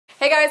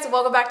Hey guys,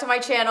 welcome back to my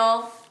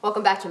channel.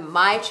 Welcome back to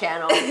my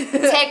channel,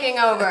 taking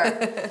over.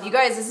 You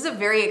guys, this is a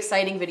very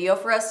exciting video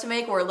for us to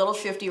make. We're a little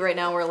shifty right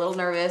now, we're a little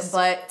nervous,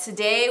 but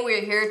today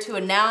we're here to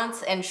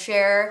announce and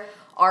share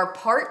our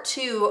part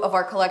 2 of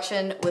our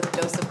collection with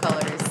Dose of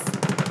Colors.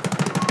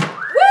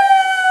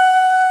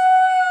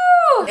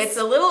 It's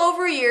a little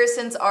over a year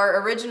since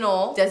our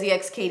original Desi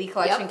x Katy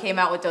collection came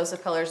out with Dose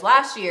of Colors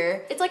last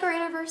year. It's like our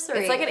anniversary.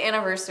 It's like an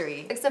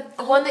anniversary. Except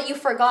the one that you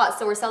forgot,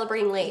 so we're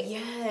celebrating late.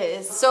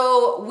 Yes.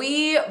 So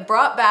we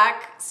brought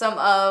back some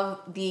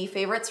of the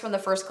favorites from the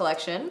first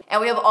collection,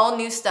 and we have all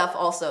new stuff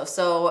also.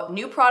 So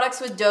new products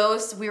with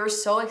Dose. We were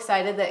so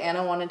excited that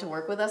Anna wanted to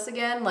work with us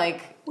again.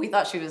 Like, we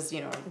thought she was,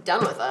 you know,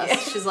 done with us. Yeah.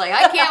 She's like,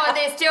 I can't with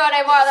these two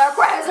anymore, they're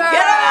crazy.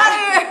 Get out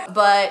of here!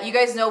 But you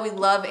guys know we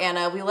love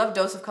Anna. We love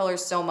Dose of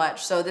Colors so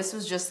much. So this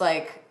was just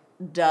like,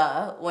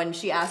 duh, when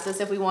she asked us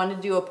if we wanted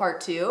to do a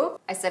part 2.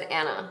 I said,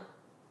 Anna,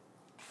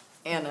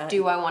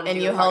 do I want to do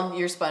And you held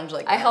your sponge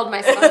like that. I held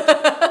my sponge.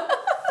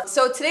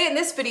 So today in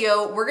this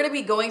video, we're gonna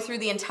be going through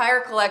the entire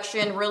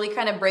collection, really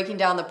kind of breaking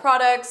down the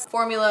products,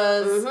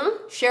 formulas,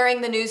 sharing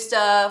the new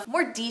stuff,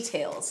 more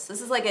details.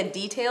 This is like a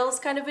details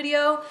kind of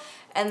video.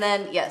 And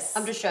then, yes.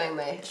 I'm just showing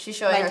she's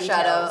showing her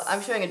shadow.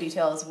 I'm showing a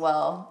detail as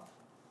well.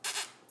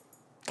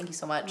 Thank you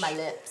so much. My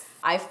lips.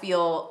 I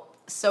feel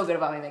so good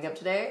about my makeup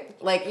today.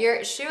 Like,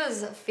 she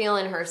was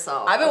feeling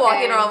herself. I've been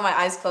walking around with my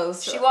eyes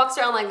closed. She walks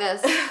around like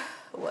this.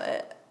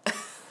 What?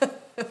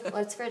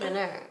 What's for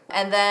dinner?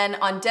 And then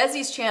on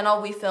Desi's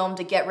channel, we filmed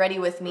a Get Ready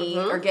With Me,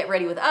 or Get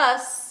Ready With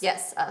Us.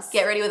 Yes, us.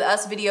 Get Ready With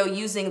Us video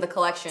using the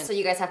collection. So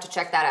you guys have to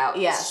check that out.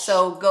 Yeah,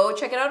 so go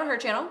check it out on her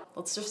channel.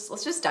 Let's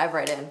just dive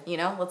right in, you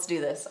know? Let's do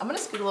this. I'm gonna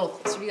scoot a little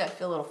closer to you. I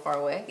feel a little far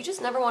away. You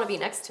just never want to be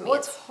next to me. Well,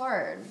 it's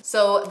hard.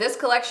 So this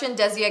collection,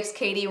 Desi x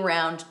Katy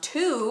Round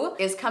 2,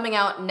 is coming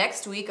out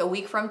next week, a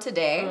week from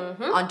today,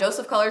 on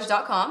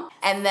doseofcolors.com.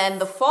 And then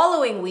the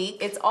following week,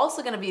 it's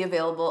also gonna be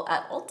available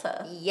at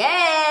ULTA.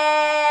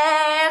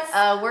 Yes!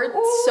 We're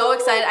so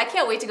excited. I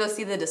can't wait to go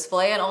see the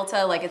display at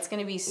ULTA. Like, it's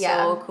gonna be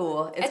so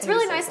cool. It's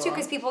really nice too,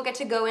 because people get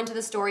to go into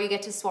the store, you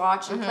get to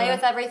swatch and play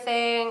with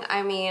everything.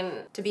 I mean,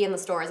 to be in the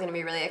store is gonna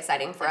be really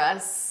exciting for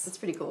us. It's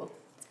pretty cool.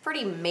 It's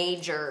pretty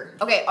major.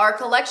 Okay, our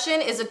collection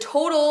is a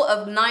total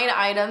of 9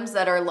 items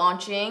that are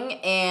launching,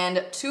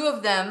 and 2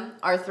 of them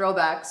are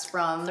throwbacks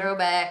from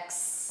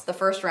the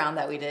first round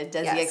that we did,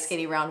 Desi x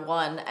Katy Round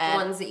 1. And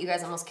the ones that you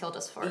guys almost killed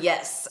us for.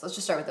 Yes, let's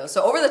just start with those.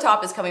 So Over the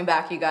Top is coming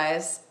back, you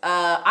guys.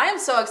 I am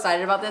so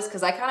excited about this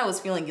because I kind of was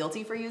feeling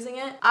guilty for using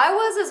it. I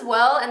was as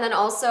well, and then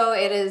also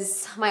it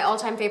is my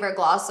all-time favorite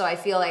gloss, so I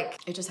feel like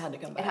it just had to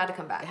come back. It had to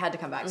come back. It had to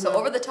come back. So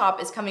Over the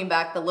Top is coming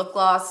back, the lip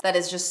gloss that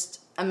is just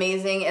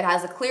amazing. It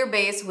has a clear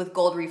base with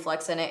gold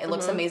reflex in it. It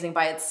looks amazing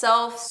by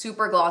itself.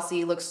 Super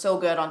glossy. Looks so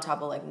good on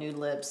top of like nude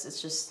lips.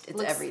 It's just,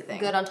 it's everything.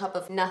 Good on top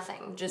of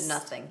nothing. Just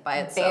nothing by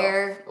itself.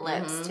 Bare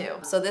lips too.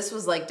 So this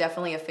was like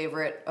definitely a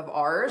favorite of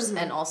ours,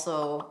 and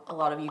also a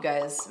lot of you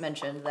guys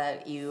mentioned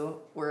that you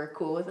were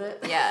cool with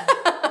it. Yeah.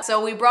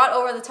 So we brought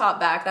Over the Top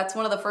back. That's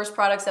one of the first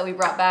products that we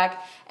brought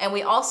back, and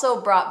we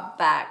also brought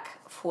back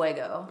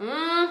Fuego.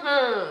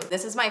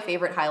 This is my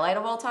favorite highlight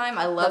of all time.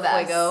 I love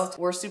Fuego.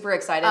 We're super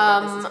excited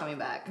that this is coming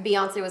back.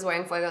 Beyonce was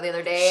wearing Fuego the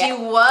other day. She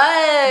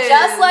was!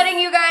 Just letting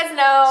you guys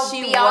know,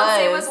 She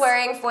Beyonce was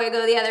wearing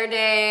Fuego the other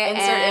day.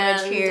 Insert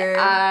image here.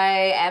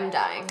 I am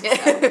dying. So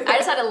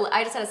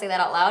I just had to say that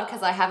out loud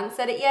because I haven't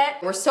said it yet.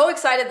 We're so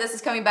excited this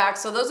is coming back.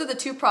 So those are the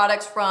 2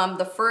 products from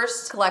the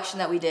first collection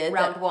that we did.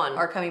 Round 1.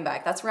 Are coming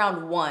back. That's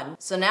round 1.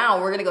 So now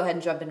we're gonna go ahead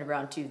and jump into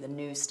round 2, the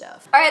new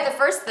stuff. All right, the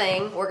first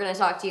thing we're gonna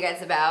talk to you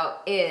guys about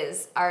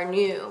is our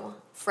new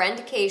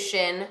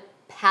FRIENDCATION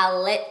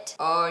palette.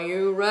 Are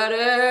you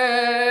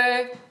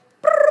ready?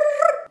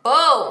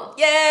 Boom!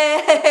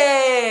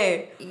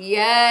 Yay!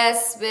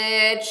 Yes,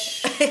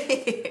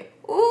 bitch.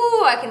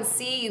 Ooh, I can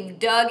see you've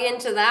dug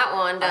into that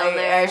one down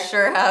there. I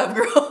sure have,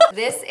 girl.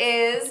 This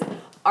is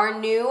our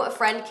new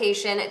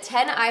FRIENDCATION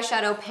 10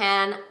 eyeshadow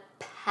pan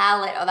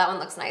palette. Oh, that one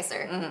looks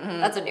nicer.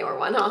 That's a newer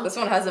one, huh? This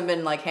one hasn't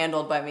been like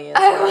handled by me.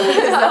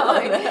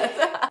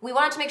 We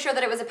wanted to make sure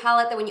that it was a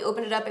palette that when you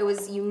opened it up, it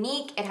was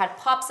unique. It had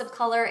pops of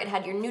color. It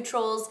had your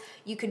neutrals.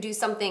 You could do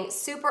something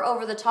super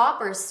over the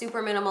top or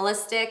super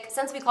minimalistic.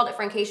 Since we called it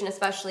FRIENDCATION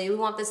especially, we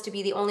want this to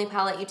be the only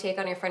palette you take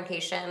on your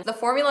FRIENDCATION. The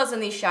formulas in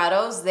these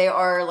shadows, they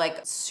are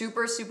like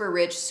super, super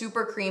rich,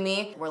 super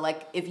creamy. Where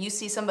like, if you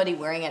see somebody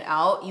wearing it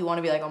out, you want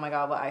to be like, oh my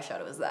God, what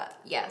eyeshadow is that?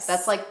 Yes.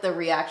 That's like the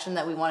reaction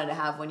that we wanted to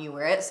have when you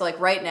wear it. So like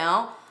right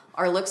now,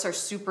 our looks are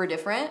super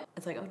different.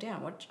 It's like, oh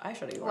damn, what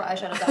eyeshadow you wearing? What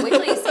eyeshadow is that? Wait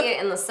till you see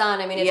it in the sun.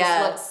 I mean, it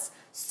just looks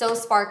so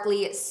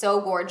sparkly,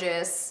 so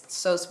gorgeous.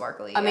 So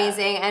sparkly,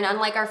 amazing. And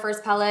unlike our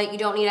first palette, you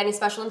don't need any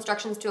special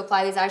instructions to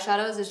apply these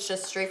eyeshadows. It's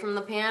just straight from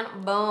the pan,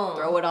 boom.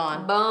 Throw it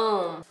on.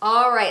 Boom.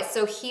 All right,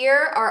 so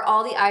here are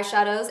all the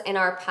eyeshadows in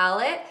our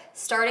palette.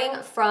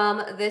 Starting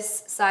from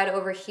this side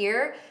over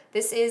here,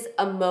 this is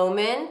A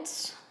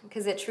Moment,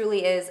 because it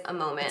truly is a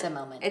moment. It's a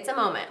moment. It's a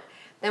moment.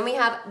 Then we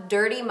have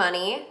Dirty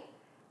Money.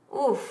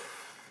 Oof.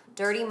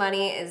 Dirty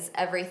Money is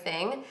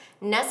everything.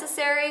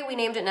 Necessary, we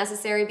named it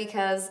Necessary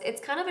because it's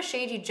kind of a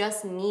shade you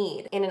just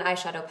need in an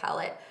eyeshadow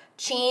palette.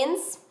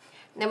 Cheens.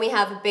 Then we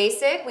have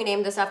Basic. We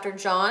named this after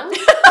John.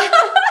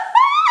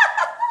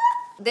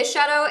 This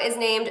shadow is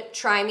named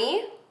Try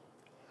Me,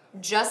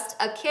 Just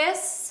a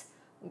Kiss,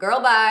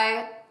 Girl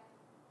Bye,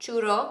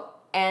 Churro,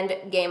 and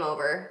Game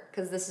Over.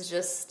 Because this is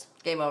just...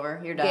 Game over.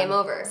 You're done. Game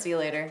over. See you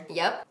later.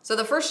 Yep. So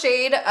the first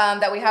shade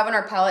that we have in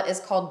our palette is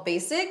called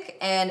Basic,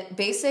 and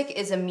Basic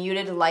is a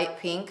muted light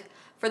pink.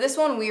 For this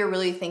one, we are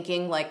really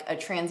thinking like a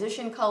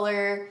transition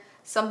color,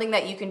 something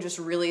that you can just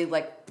really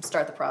like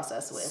start the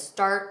process with.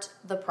 Start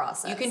the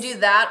process. You can do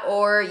that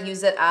or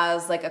use it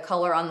as like a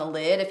color on the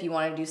lid if you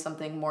want to do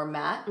something more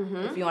matte.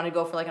 If you want to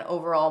go for like an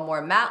overall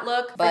more matte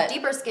look. But for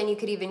deeper skin, you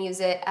could even use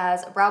it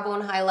as a brow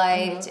bone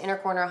highlight, inner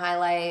corner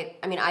highlight.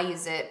 I mean, I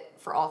use it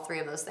for all three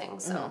of those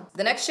things, so.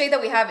 The next shade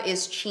that we have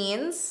is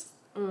Cheens.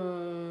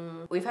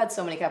 We've had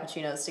so many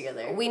cappuccinos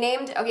together. We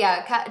named, oh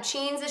yeah,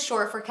 Cheens is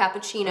short for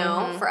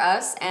cappuccino for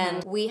us,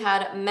 and we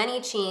had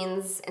many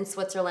Cheens in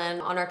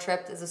Switzerland on our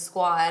trip as a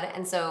squad,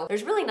 and so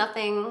there's really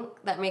nothing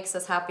that makes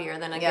us happier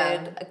than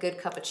a good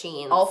cup of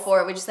Cheens.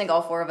 We just think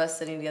all four of us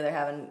sitting together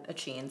having a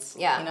Cheens.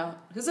 Yeah. You know?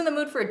 Who's in the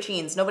mood for a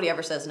Cheens? Nobody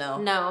ever says no.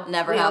 No.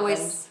 Never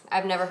happens.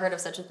 I've never heard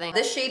of such a thing.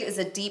 This shade is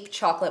a deep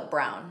chocolate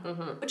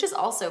brown. Which is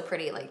also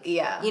pretty, like,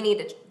 yeah. You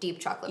need a deep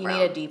chocolate brown.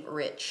 You need a deep,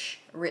 rich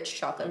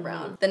chocolate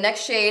brown. The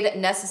next shade,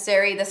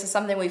 Necessary. This is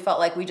something we felt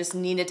like we just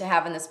needed to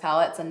have in this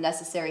palette. It's a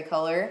necessary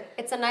color.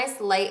 It's a nice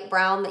light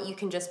brown that you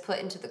can just put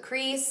into the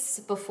crease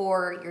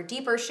before your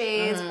deeper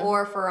shades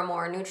or for a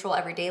more neutral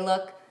everyday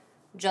look,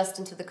 just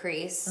into the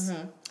crease.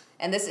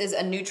 And this is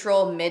a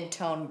neutral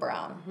mid-tone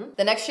brown.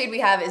 The next shade we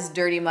have is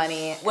Dirty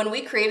Money. When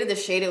we created the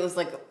shade, it was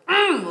like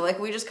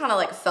we just kind of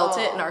like felt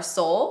it in our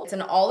soul. It's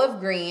an olive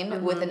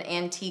green with an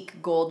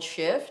antique gold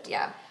shift.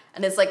 Yeah.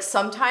 And it's like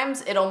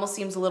sometimes it almost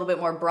seems a little bit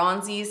more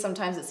bronzy,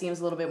 sometimes it seems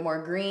a little bit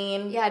more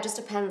green. Yeah, it just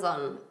depends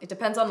on... It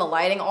depends on the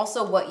lighting,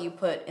 also what you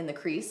put in the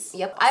crease.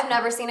 Yep. I've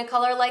never seen a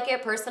color like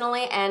it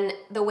personally, and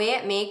the way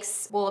it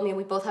makes, well, I mean,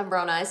 we both have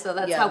brown eyes, so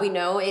that's how we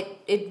know.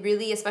 It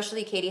really,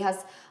 especially Katy,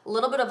 has a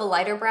little bit of a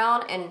lighter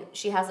brown, and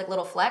she has like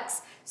little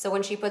flecks, so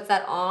when she puts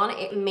that on,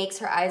 it makes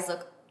her eyes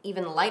look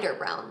even lighter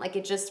brown. Like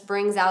it just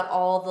brings out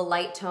all the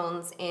light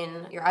tones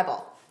in your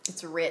eyeball.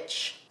 It's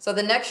rich. So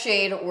the next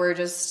shade we're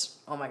just,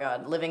 oh my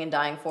God, living and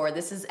dying for.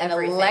 This is an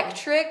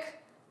electric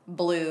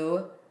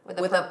blue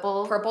with a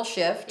purple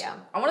shift. Yeah.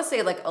 I want to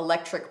say like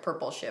electric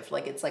purple shift.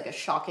 Like it's like a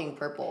shocking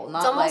purple. Not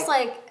it's almost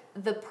like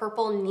the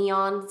purple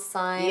neon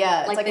sign.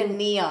 Yeah, it's like a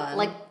neon.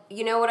 Like,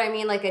 you know what I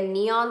mean? Like a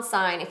neon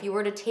sign. If you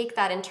were to take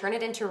that and turn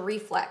it into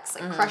reflex,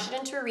 like crush it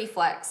into a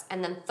reflex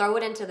and then throw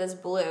it into this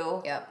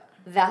blue. Yep.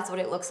 That's what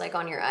it looks like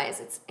on your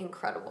eyes. It's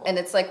incredible. And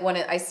it's like when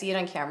I see it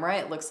on camera,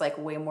 it looks like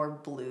way more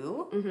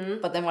blue.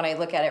 But then when I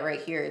look at it right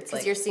here, it's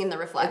like... you're seeing the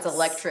reflex. It's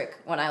electric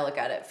when I look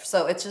at it.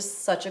 So it's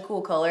just such a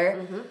cool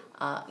color.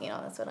 You know,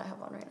 that's what I have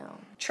on right now.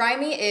 Try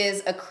Me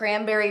is a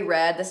cranberry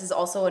red. This is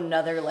also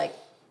another like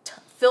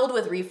filled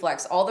with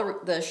reflex. All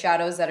the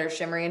shadows that are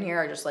shimmery in here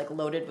are just like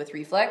loaded with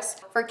reflex.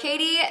 For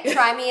Katy,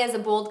 Try Me is a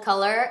bold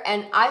color,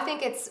 and I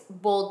think it's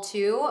bold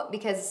too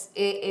because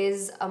it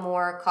is a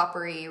more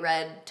coppery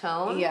red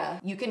tone.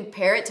 Yeah, you can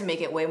pair it to make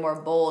it way more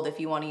bold if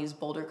you want to use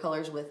bolder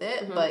colors with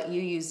it, but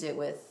you used it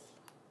with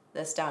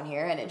this down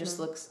here and it just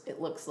looks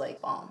like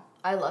bomb.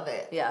 I love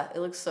it. Yeah, it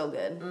looks so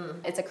good.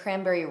 It's a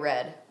cranberry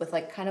red with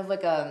like kind of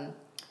like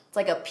it's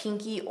like a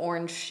pinky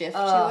orange shift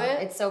to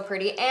it. It's so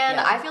pretty. And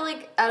I feel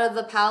like out of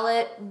the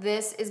palette,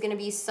 this is going to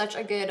be such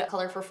a good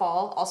color for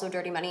fall. Also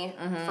Dirty Money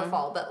for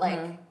fall. But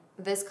like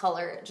this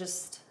color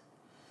just,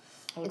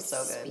 it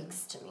so good.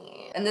 Speaks to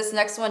me. And this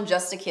next one,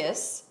 Just a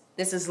Kiss.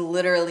 This is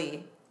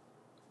literally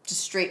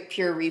just straight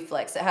pure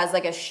reflex. It has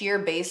like a sheer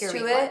base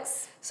to it.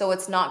 So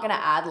it's not going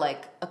to add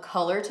like a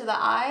color to the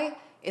eye.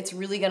 It's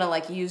really going to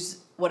like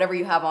use whatever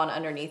you have on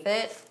underneath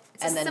it.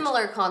 It's a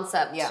similar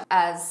concept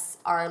as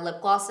our lip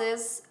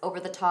glosses,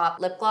 over the top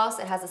lip gloss.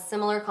 It has a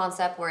similar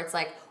concept where it's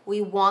like we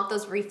want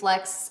those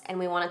reflex and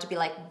we want it to be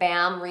like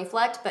bam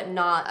reflect, but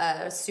not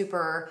a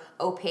super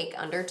opaque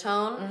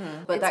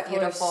undertone. But that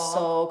color is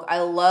so, I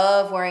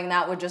love wearing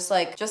that with just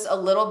a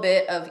little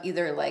bit of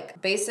either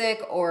like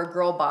Basic or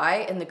Girl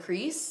Bye in the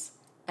crease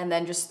and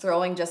then just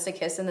throwing Just a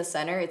Kiss in the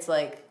center. It's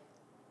like,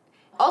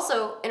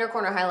 also, inner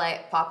corner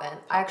highlight, pop in.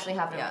 I actually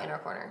have it in my inner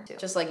corner too.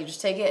 Just like you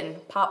just take it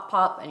and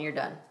pop, and you're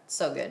done.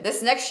 So good.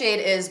 This next shade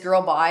is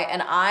Girl Bye,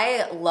 and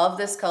I love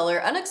this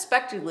color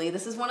unexpectedly.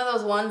 This is one of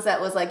those ones that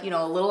was like, you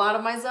know, a little out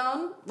of my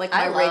zone, like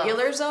my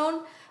regular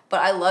zone.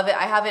 But I love it.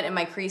 I have it in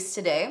my crease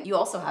today. You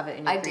also have it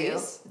in your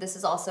crease. I do. This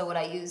is also what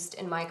I used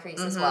in my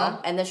crease as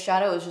well. And this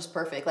shadow is just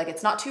perfect. Like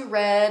it's not too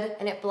red.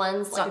 And it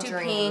blends like a dream.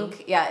 It's not too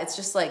pink. Yeah, it's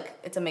just like,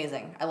 it's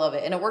amazing. I love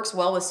it. And it works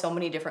well with so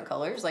many different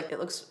colors. Like it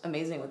looks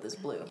amazing with this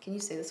blue. Can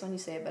you say this one? You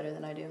say it better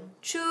than I do.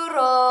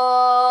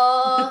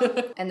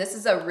 Churro! And this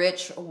is a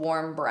rich,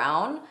 warm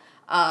brown.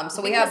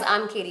 So because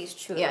I'm Katy's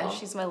churro. Yeah,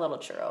 she's my little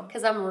churro.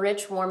 Because I'm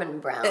rich, warm,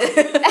 and brown.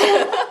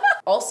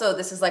 Also,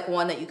 this is like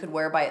one that you could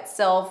wear by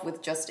itself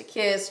with just a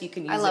kiss. You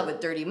can use it with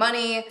Dirty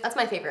Money. That's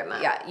my favorite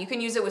matte. Yeah, you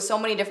can use it with so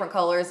many different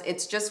colors.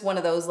 It's just one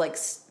of those like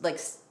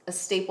a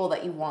staple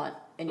that you want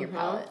in your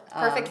palette.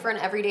 Perfect for an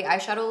everyday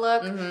eyeshadow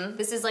look.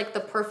 This is like the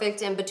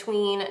perfect in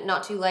between,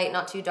 not too light,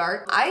 not too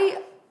dark.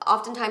 I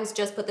oftentimes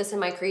just put this in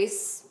my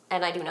crease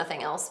and I do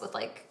nothing else with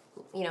like,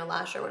 you know,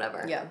 lash or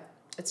whatever. Yeah,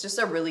 it's just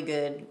a really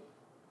good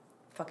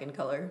fucking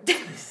color.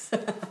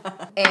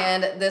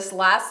 And this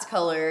last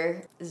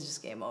color is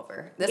just game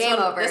over. This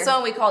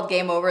one we called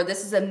Game Over.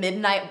 This is a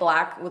midnight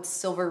black with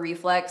silver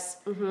reflex.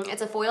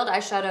 It's a foiled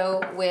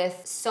eyeshadow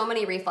with so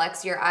many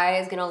reflex. Your eye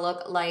is gonna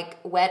look like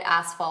wet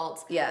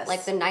asphalt. Yes.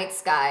 Like the night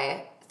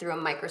sky through a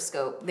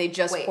microscope. They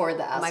just poured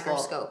the asphalt.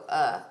 Microscope.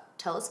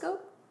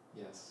 Telescope?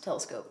 Yes.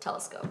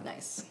 Telescope.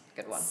 Nice.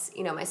 Good one.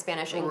 You know, my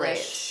Spanish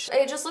English.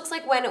 It just looks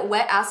like when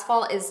wet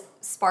asphalt is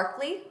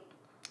sparkly.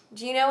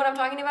 Do you know what I'm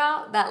talking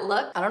about? That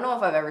look? I don't know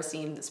if I've ever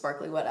seen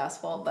sparkly wet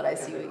asphalt, but I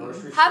see what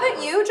you...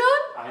 Haven't you,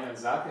 John? I know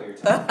exactly what you're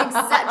talking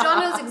about. John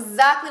knows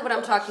exactly what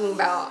I'm talking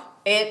about.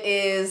 It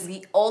is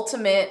the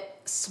ultimate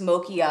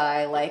smoky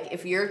eye. Like,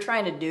 if you're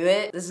trying to do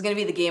it, this is gonna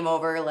be the Game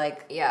Over.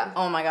 Like, yeah.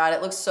 Oh my god,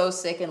 it looks so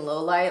sick in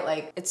low light.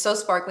 Like, it's so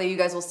sparkly. You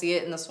guys will see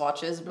it in the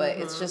swatches, but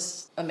it's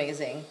just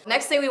amazing.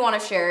 Next thing we want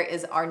to share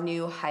is our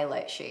new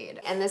highlight shade.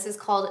 And this is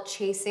called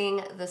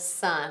Chasing the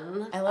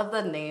Sun. I love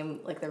the name,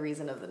 like the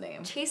reason of the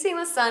name. Chasing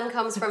the Sun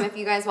comes from, if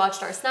you guys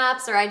watched our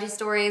snaps or IG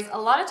stories, a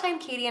lot of time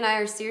Katie and I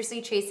are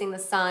seriously chasing the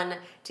sun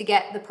to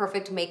get the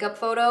perfect makeup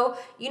photo.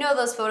 You know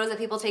those photos that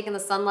people take in the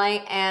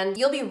sunlight, and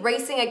you'll be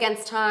racing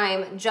against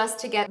time just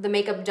to get the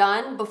makeup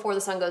done before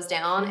the sun goes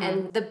down.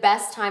 And the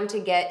best time to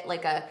get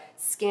like a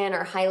skin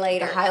or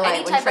highlight or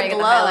any type of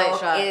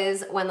glow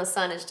is when the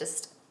sun is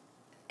just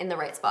in the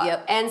right spot.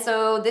 Yep. And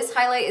so this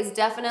highlight is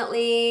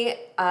definitely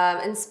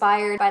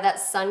inspired by that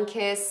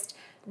sun-kissed,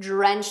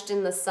 drenched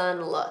in the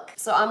sun look.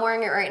 So I'm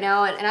wearing it right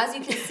now, and as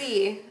you can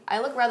see, I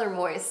look rather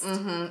moist.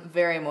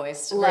 Very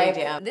moist, like,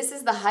 very damp. This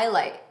is the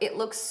highlight. It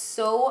looks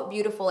so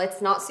beautiful.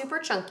 It's not super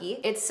chunky.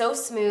 It's so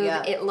smooth.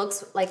 Yeah. It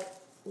looks like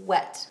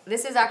wet.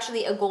 This is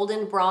actually a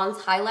golden bronze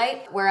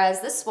highlight,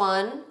 whereas this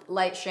one,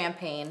 light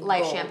champagne.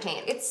 Light gold.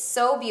 champagne. It's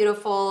so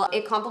beautiful.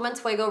 It complements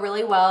Fuego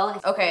really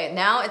well. Okay,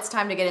 now it's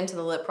time to get into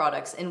the lip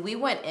products, and we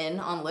went in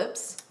on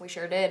lips. We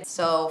sure did.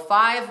 So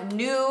 5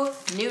 new.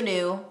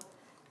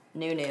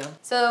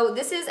 So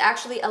this is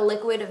actually a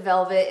liquid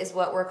velvet is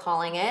what we're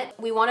calling it.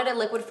 We wanted a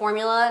liquid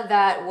formula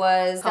that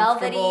was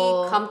velvety,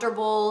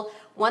 comfortable,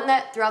 one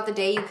that throughout the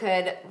day you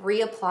could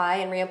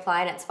reapply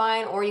and it's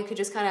fine, or you could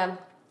just kind of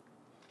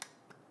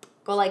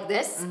go like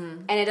this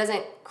and it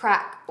doesn't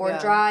crack or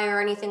dry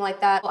or anything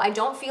like that. I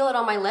don't feel it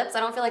on my lips.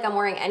 I don't feel like I'm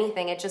wearing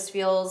anything. It just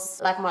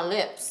feels like my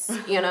lips,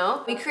 you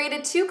know? We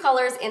created 2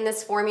 colors in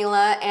this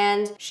formula,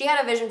 and she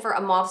had a vision for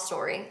a Mauve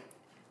Story.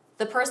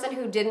 The person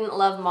who didn't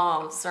love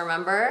mauves,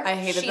 remember? I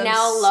hated them She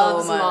now so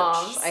loves much.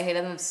 mauves. I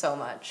hated them so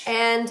much.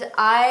 And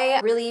I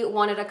really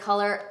wanted a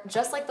color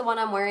just like the one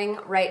I'm wearing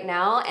right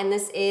now, and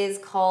this is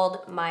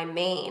called My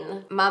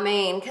Main,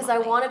 because I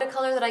wanted a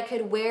color that I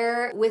could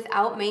wear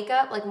without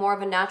makeup, like more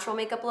of a natural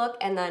makeup look,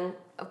 and then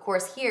of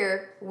course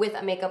here with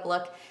a makeup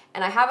look.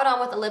 And I have it on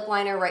with a lip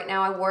liner right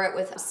now. I wore it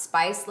with a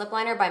Spice lip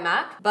liner by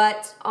MAC,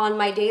 but on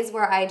my days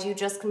where I do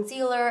just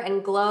concealer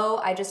and glow,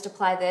 I just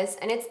apply this,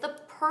 and it's the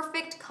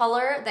perfect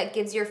color that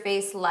gives your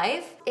face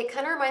life. It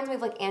kind of reminds me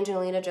of like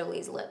Angelina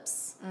Jolie's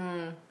lips.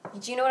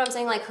 Do you know what I'm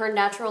saying? Like her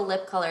natural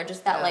lip color,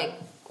 just that like,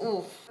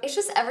 ooh. It's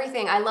just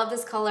everything. I love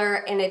this color,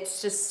 and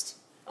it's just,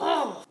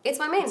 oh, it's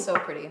my main. It's so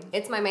pretty.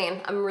 It's my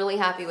main. I'm really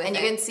happy with it. And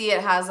you can see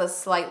it has a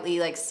slightly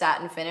like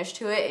satin finish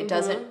to it. It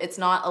doesn't, it's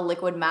not a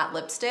liquid matte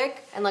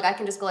lipstick. And look, I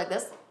can just go like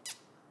this.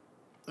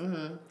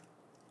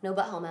 No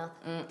butthole mouth.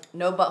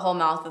 No butthole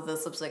mouth with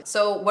this lipstick.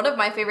 So one of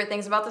my favorite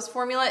things about this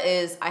formula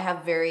is I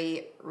have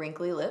very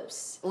wrinkly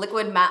lips.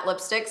 Liquid matte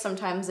lipstick,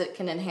 sometimes it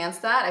can enhance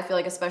that. I feel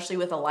like especially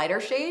with a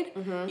lighter shade,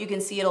 you can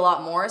see it a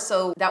lot more.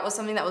 So that was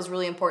something that was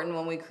really important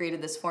when we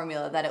created this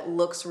formula, that it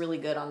looks really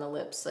good on the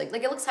lips. Like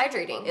it looks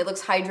hydrating. It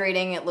looks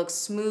hydrating, it looks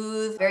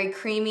smooth, very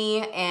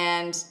creamy,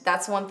 and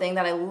that's one thing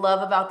that I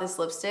love about this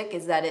lipstick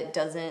is that it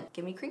doesn't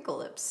give me crinkle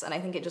lips, and I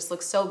think it just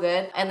looks so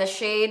good. And the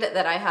shade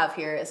that I have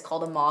here is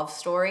called a Mauve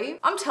Story.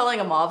 I'm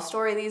telling a Mauve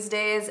story these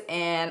days,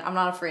 and I'm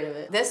not afraid of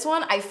it. This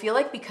one, I feel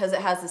like because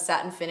it has the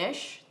satin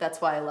finish, that's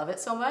why I love it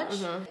so much.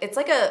 It's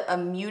like a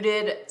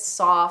muted,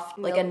 soft,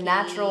 milky, like a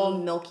natural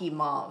milky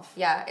mauve.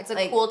 Yeah, it's a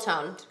like, cool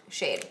toned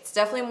shade. It's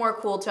definitely more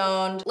cool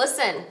toned.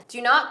 Listen,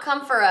 do not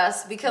come for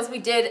us because we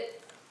did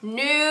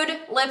nude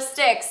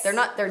lipsticks.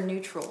 They're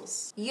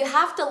neutrals. You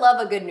have to love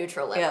a good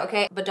neutral lip,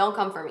 okay? But don't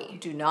come for me.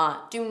 Do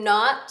not. Do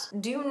not.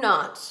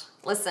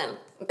 Listen,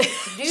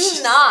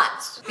 do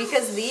not,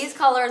 because these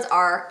colors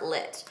are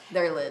lit.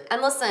 They're lit.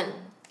 And listen,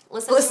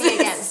 Listen to me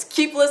again.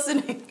 Keep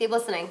listening. Keep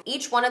listening.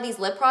 Each one of these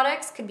lip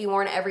products could be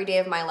worn every day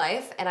of my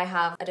life, and I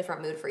have a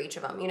different mood for each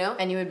of them, you know?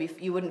 And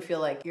you wouldn't feel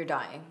like you're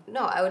dying.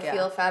 No, I would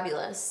feel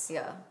fabulous.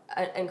 Yeah.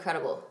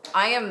 Incredible.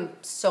 I am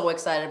so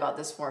excited about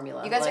this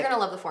formula. You guys are gonna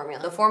love the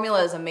formula. The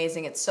formula is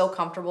amazing. It's so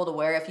comfortable to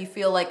wear. If you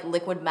feel like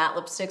liquid matte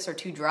lipsticks are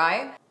too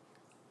dry.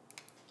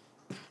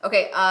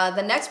 Okay,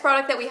 the next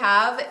product that we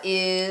have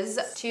is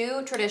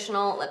 2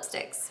 traditional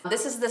lipsticks.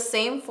 This is the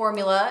same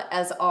formula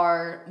as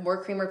our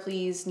More Creamer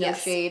Please, No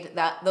Shade,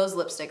 those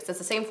lipsticks. It's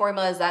the same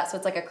formula as that, so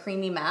it's like a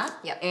creamy matte.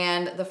 Yep.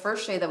 And the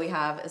first shade that we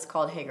have is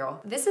called Hey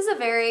Girl. This is a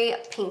very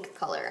pink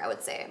color, I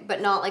would say,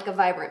 but not like a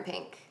vibrant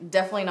pink.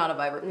 Definitely not a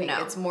vibrant pink.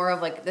 No. It's more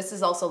of like, this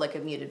is also like a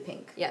muted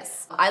pink.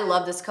 Yes. I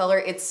love this color.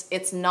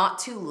 It's not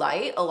too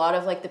light. A lot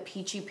of like the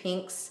peachy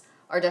pinks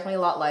are definitely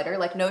a lot lighter.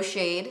 Like No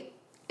Shade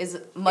is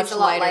much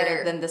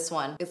lighter than this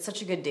one. It's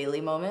such a good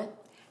daily moment.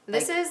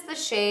 This is the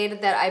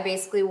shade that I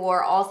basically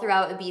wore all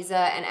throughout Ibiza,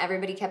 and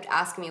everybody kept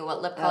asking me what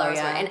lip colors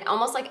were. And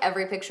almost like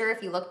every picture,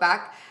 if you look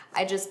back,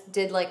 I just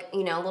did like,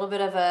 you know, a little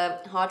bit of a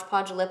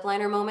hodgepodge lip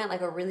liner moment,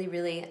 like a really,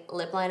 really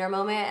lip liner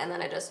moment, and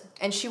then I just...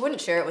 And she wouldn't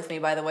share it with me,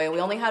 by the way.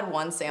 We only had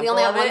one sample. We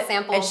only had one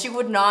sample. And she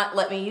would not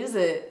let me use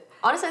it.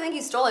 Honestly, I think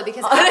you stole it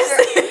because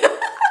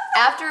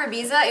after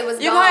Ibiza, it was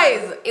gone. You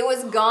guys, it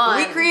was gone.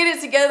 We created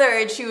together,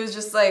 and she was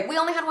just like... We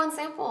only had one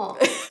sample.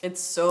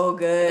 It's so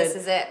good. This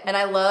is it. And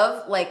I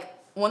love, like,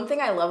 one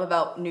thing I love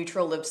about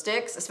neutral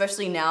lipsticks,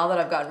 especially now that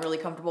I've gotten really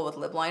comfortable with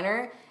lip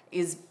liner,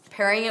 is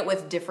pairing it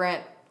with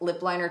different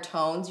lip liner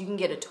tones. You can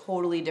get a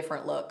totally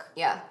different look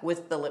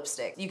with the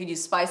lipstick. You could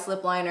use Spice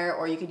lip liner,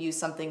 or you could use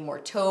something more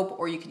taupe,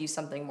 or you could use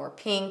something more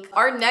pink.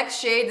 Our next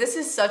shade, this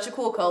is such a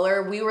cool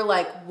color. We were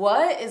like,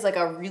 what is like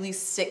a really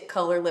sick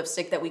color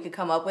lipstick that we could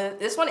come up with?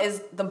 This one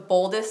is the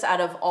boldest out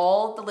of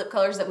all the lip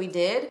colors that we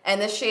did.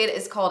 And this shade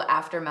is called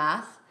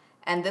Aftermath.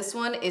 And this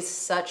one is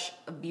such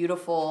a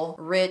beautiful,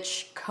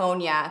 rich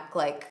cognac.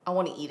 Like, I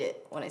want to eat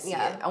it when I see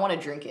it. I want to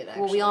drink it,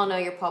 actually. Well, we all know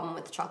your problem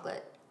with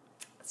chocolate.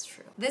 That's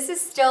true. This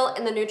is still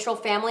in the neutral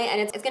family, and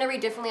it's gonna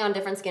read differently on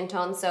different skin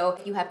tones. So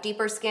if you have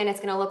deeper skin, it's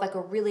gonna look like a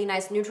really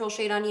nice neutral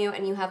shade on you,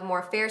 and you have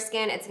more fair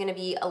skin, it's gonna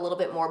be a little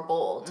bit more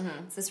bold.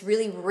 It's this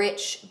really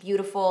rich,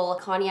 beautiful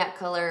cognac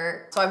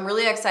color. So I'm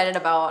really excited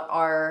about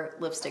our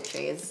lipstick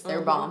shades.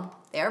 They're bomb.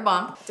 They are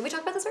bomb. Did we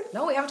talk about this already?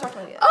 No, we haven't talked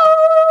about it yet.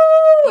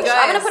 Oh! You guys,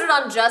 I'm gonna put it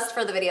on just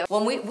for the video.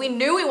 When we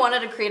knew we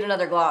wanted to create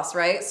another gloss,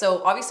 right?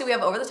 So obviously we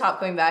have Over the Top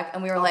coming back,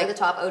 and we were like, Over the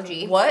Top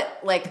OG. What,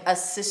 like, a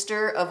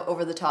sister of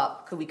Over the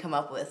Top could we come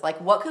up with? Like,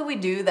 what could we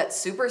do that's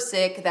super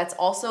sick, that's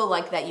also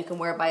like that you can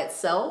wear it by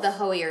itself? The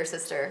Hoyer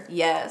sister.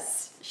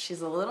 Yes.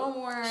 She's a little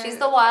more... She's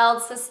the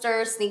wild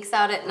sister, sneaks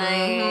out at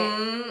night.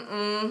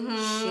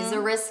 She's a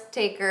risk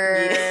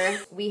taker. Yeah.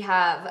 We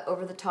have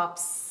Over the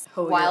Top's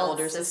wild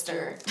older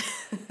sister.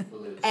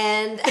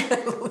 And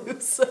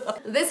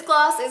this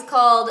gloss is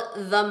called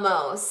The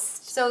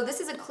Most. So this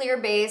is a clear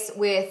base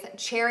with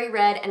cherry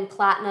red and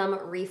platinum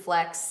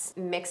reflex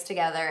mixed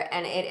together,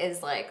 and it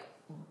is like,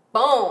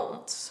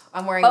 boom.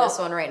 I'm wearing this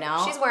one right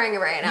now. She's wearing it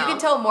right now. You can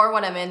tell more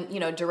when I'm in, you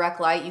know, direct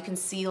light. You can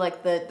see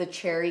like the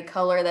cherry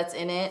color that's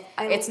in it.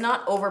 It's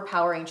not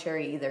overpowering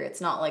cherry either.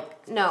 It's not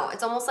like... No,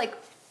 it's almost like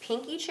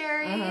pinky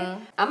cherry.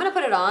 I'm gonna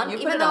put it on,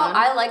 even though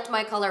I liked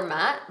my color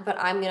matte, but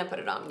I'm gonna put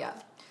it on. Yeah.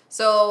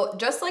 So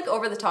just like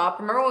Over the Top,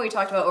 remember when we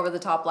talked about Over the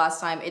Top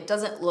last time, it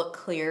doesn't look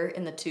clear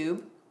in the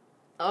tube.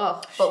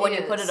 Oh, but when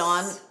you put it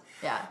on,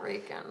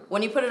 freaking.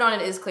 When you put it on,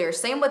 it is clear.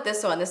 Same with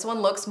this one. This one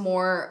looks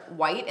more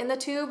white in the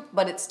tube,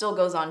 but it still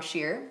goes on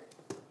sheer.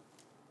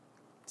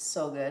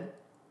 So good.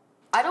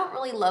 I don't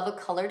really love a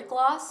colored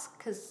gloss,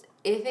 because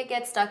if it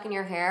gets stuck in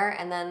your hair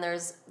and then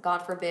there's, God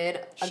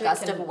forbid, a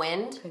gust of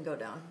wind. Can go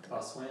down.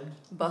 Bus wind?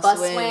 Bus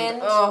wind.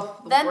 Oh,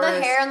 then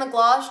the hair and the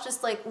gloss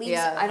just like leaves,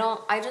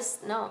 I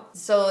just, no.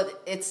 So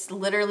it's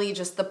literally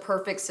just the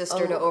perfect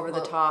sister to Over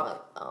the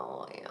Top.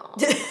 Oh,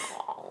 yeah.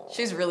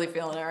 She's really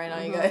feeling it right now,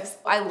 you guys.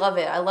 I love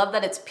it. I love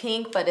that it's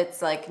pink, but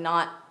it's like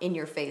not in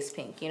your face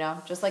pink, you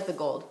know? Just like the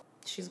gold.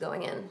 She's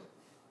going in.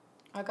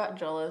 I got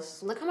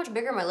jealous. Look how much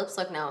bigger my lips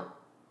look now.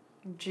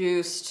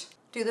 Juiced.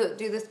 Do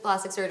this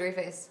plastic surgery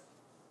face.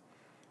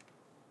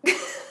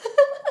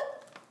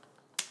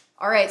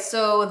 All right,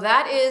 so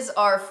that is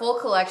our full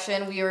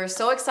collection. We are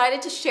so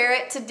excited to share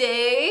it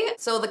today.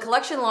 So the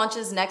collection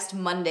launches next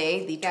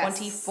Monday, the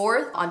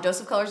 24th on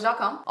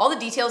doseofcolors.com. All the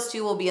details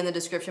too will be in the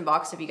description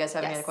box if you guys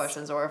have any other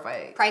questions or if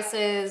I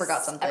prices,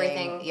 forgot something.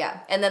 Everything. Yeah.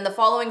 And then the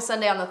following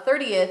Sunday on the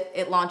 30th,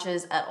 it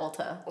launches at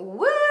ULTA.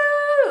 Woo!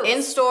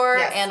 In store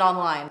and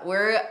online.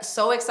 We're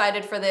so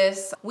excited for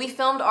this. We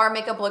filmed our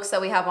makeup looks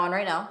that we have on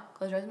right now.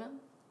 Close your eyes, ma'am.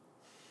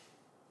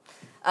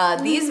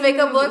 These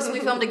makeup looks we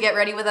filmed to get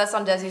ready with us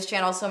on Desi's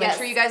channel, so make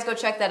sure you guys go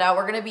check that out.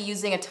 We're going to be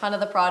using a ton of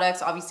the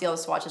products. Obviously all the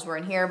swatches were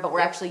in here, but we're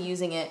actually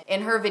using it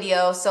in her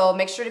video, so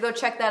make sure to go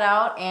check that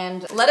out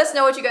and let us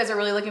know what you guys are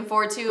really looking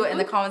forward to in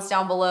the comments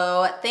down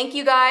below. Thank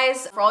you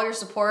guys for all your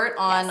support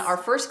on our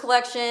first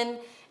collection,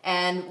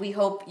 and we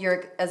hope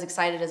you're as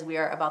excited as we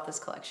are about this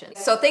collection.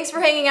 So thanks for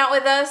hanging out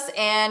with us,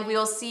 and we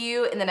will see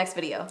you in the next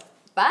video.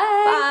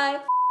 Bye!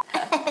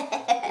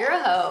 Bye! You're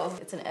a hoe.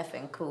 It's an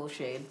effing cool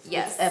shade.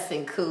 Yes. It's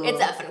effing cool.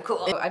 It's effing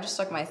cool. I just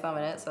stuck my thumb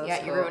in it, so Yeah,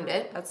 that's you cool. ruined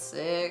it. That's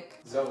sick.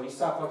 Zoe, will you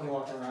stop fucking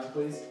walking around,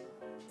 please?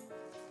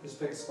 Just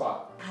pick a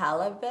spot.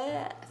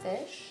 Halibut.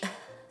 Fish.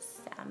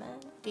 Salmon.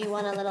 Do you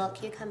want a little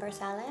cucumber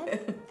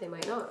salad? They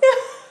might not.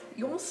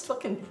 You almost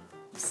fucking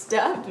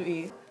stabbed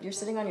me. You're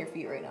sitting on your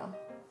feet right now.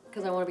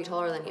 Because I want to be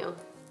taller than you.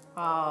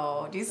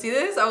 Oh, do you see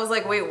this? I was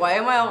like, wait, why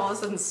am I all of a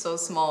sudden so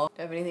small? Do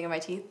I have anything in my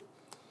teeth?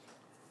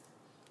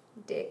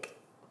 Dick.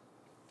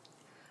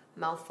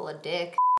 Mouthful of dick.